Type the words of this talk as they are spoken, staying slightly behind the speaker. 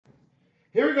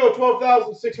Here we go,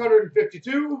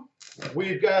 12,652.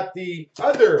 We've got the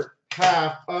other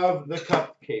half of the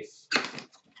cup case.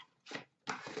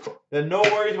 Then no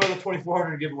worries about the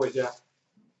 2,400 giveaways, yeah.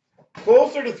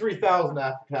 Closer to 3,000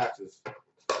 after taxes.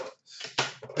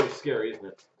 Pretty scary, isn't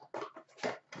it?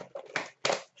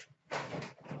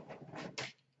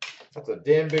 That's a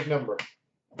damn big number.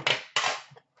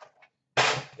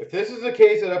 If this is a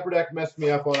case that Upper Deck messed me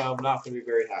up on, I'm not going to be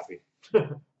very happy.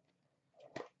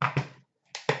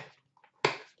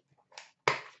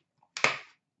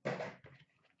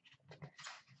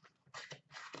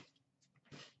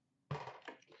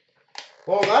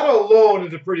 Well, that alone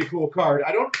is a pretty cool card.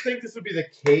 I don't think this would be the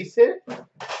case hit.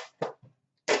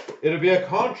 It'll be a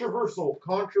controversial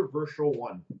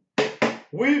one.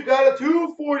 We've got a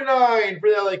 249 for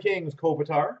the LA Kings,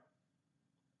 Kopitar.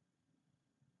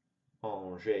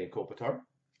 Angers Kopitar.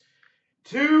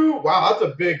 Wow, that's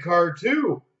a big card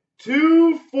too.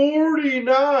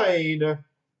 249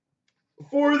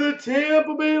 for the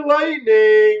Tampa Bay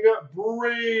Lightning,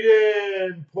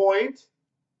 Braden Point.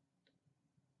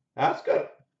 That's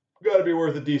got to be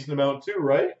worth a decent amount too,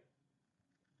 right?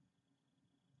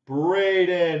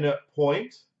 Braden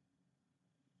Point.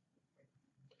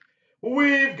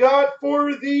 We've got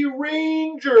for the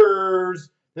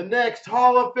Rangers, the next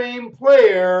Hall of Fame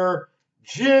player,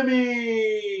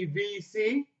 Jimmy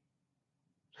VC.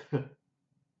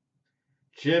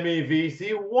 Jimmy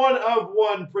VC,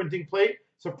 1/1 printing plate.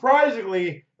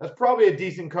 Surprisingly, that's probably a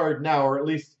decent card now, or at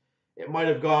least it might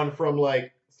have gone from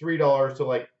like $3 to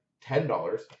like $10.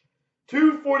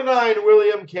 249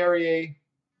 William Carrier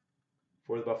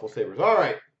for the Buffalo Sabres. All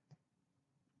right.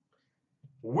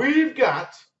 We've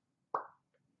got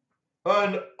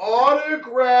an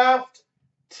autographed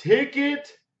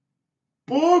ticket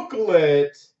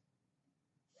booklet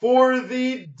for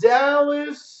the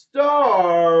Dallas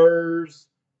Stars,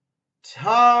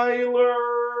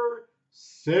 Tyler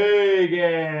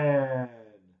Seguin.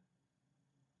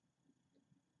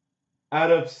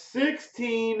 Out of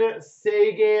 16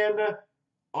 Seguin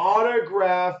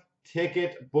autograph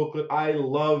ticket booklet. I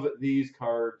love these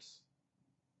cards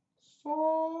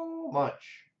so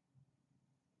much.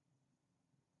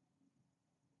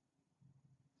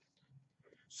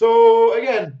 So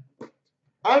again,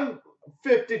 I'm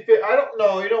 50-50. I don't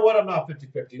know. You know what? I'm not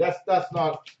 50-50. That's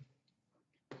not.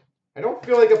 I don't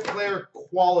feel like a player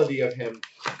quality of him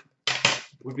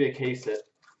would be a case hit.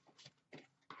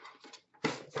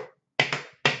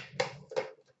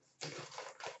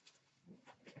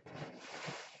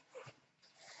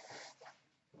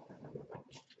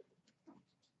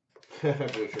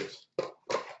 Blue shirts.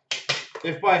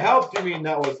 If by helped you mean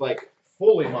that was like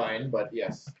fully mine, but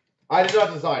yes. I did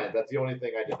not design it. That's the only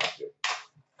thing I did not do.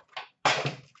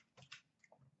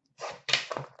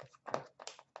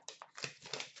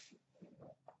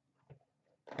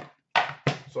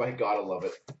 So I gotta love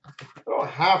it. I don't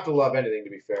have to love anything, to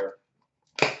be fair.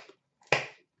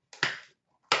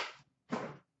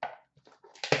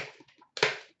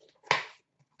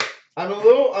 I'm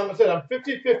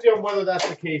 50-50 on whether that's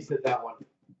the case at that one,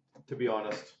 to be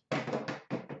honest.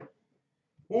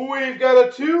 We've got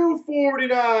a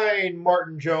 249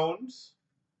 Martin Jones.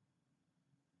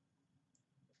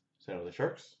 San Jose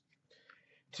Sharks.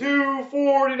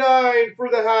 249 for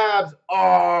the Habs,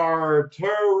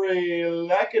 Arturi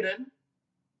Lehkonen.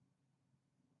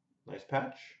 Nice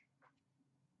patch.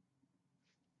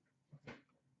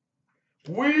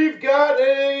 We've got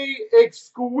a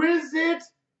exquisite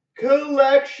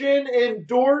collection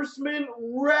endorsement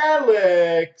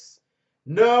relics,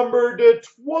 number to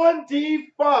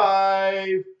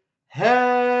 25,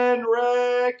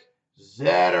 Henrik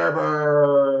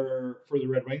Zetterberg for the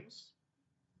Red Wings.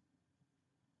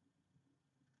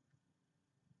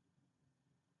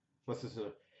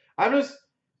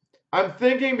 I'm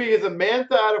thinking because a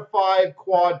Mantha out of 5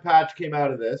 quad patch came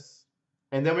out of this,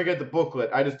 and then we get the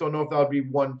booklet. I just don't know if that would be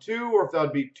 1-2 or if that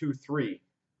would be 2-3.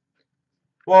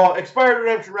 Well, expired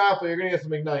redemption raffle, you're going to get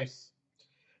something nice.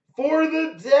 For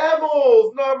the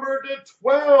Devils, number to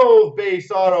 12, base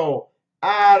auto,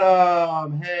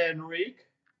 Adam Henrique.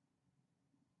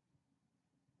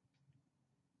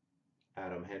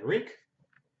 Adam Henrique.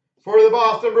 For the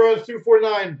Boston Bruins,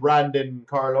 249, Brandon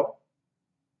Carlo.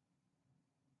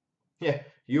 Yeah,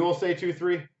 you will say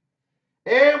 2-3.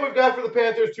 And we've got for the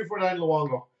Panthers, 249,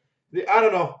 Luongo. I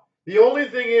don't know. The only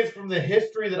thing is, from the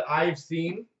history that I've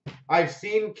seen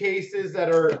cases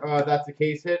that are that's a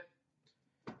case hit,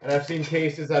 and I've seen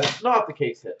cases that it's not the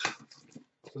case hit.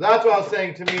 So that's what I was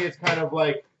saying. To me, it's kind of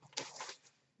like,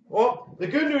 well, the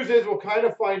good news is we'll kind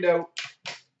of find out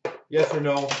yes or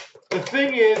no. The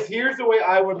thing is, here's the way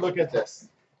I would look at this.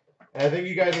 And I think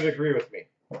you guys would agree with me.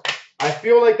 I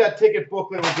feel like that ticket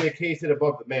booklet would be a case hit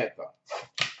above the Mantha.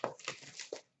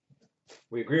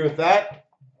 We agree with that?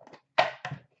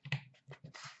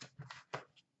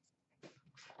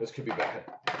 This could be bad.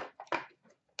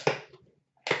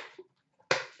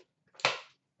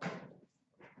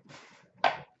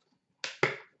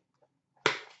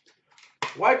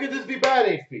 Why could this be bad,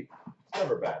 HP? It's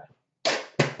never bad.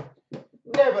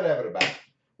 Never, never bad.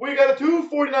 We got a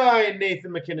 249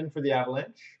 Nathan McKinnon for the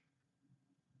Avalanche.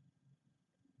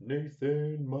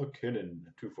 Nathan McKinnon,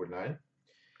 249.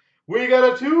 We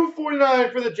got a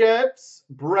 249 for the Jets.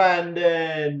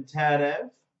 Brandon Tanev.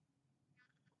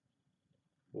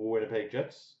 Winnipeg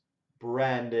Jets.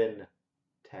 Brandon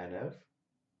Tanev.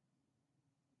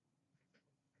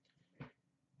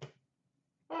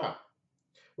 Ah.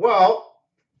 Well,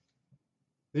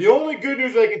 the only good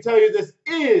news I can tell you, this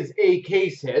is a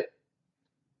case hit.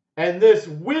 And this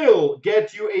will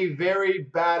get you a very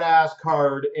badass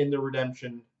card in the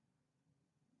redemption.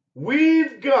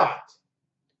 We've got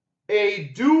a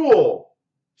dual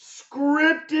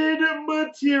scripted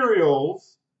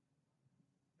materials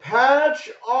patch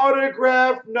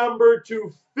autograph number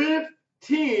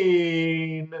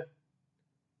 215.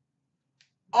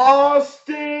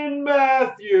 Austin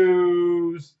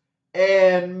Matthews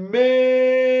and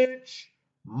Mitch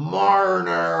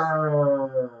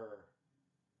Marner.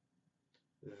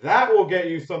 That will get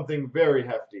you something very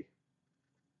hefty.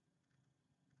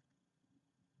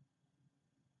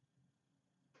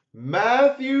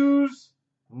 Matthews,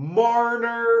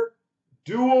 Marner,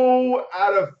 duo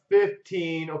out of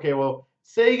 15. Okay, well,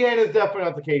 Sagan is definitely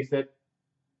not the case hit.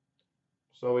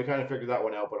 So we kind of figured that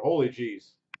one out, but holy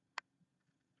jeez.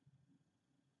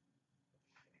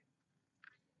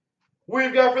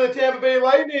 We've got for the Tampa Bay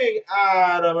Lightning,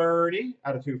 Adam Ernie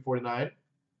out of 249.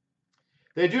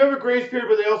 They do have a grace period,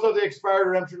 but they also have the expired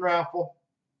redemption raffle.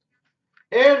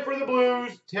 And for the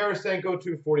Blues, Tarasenko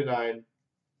 249.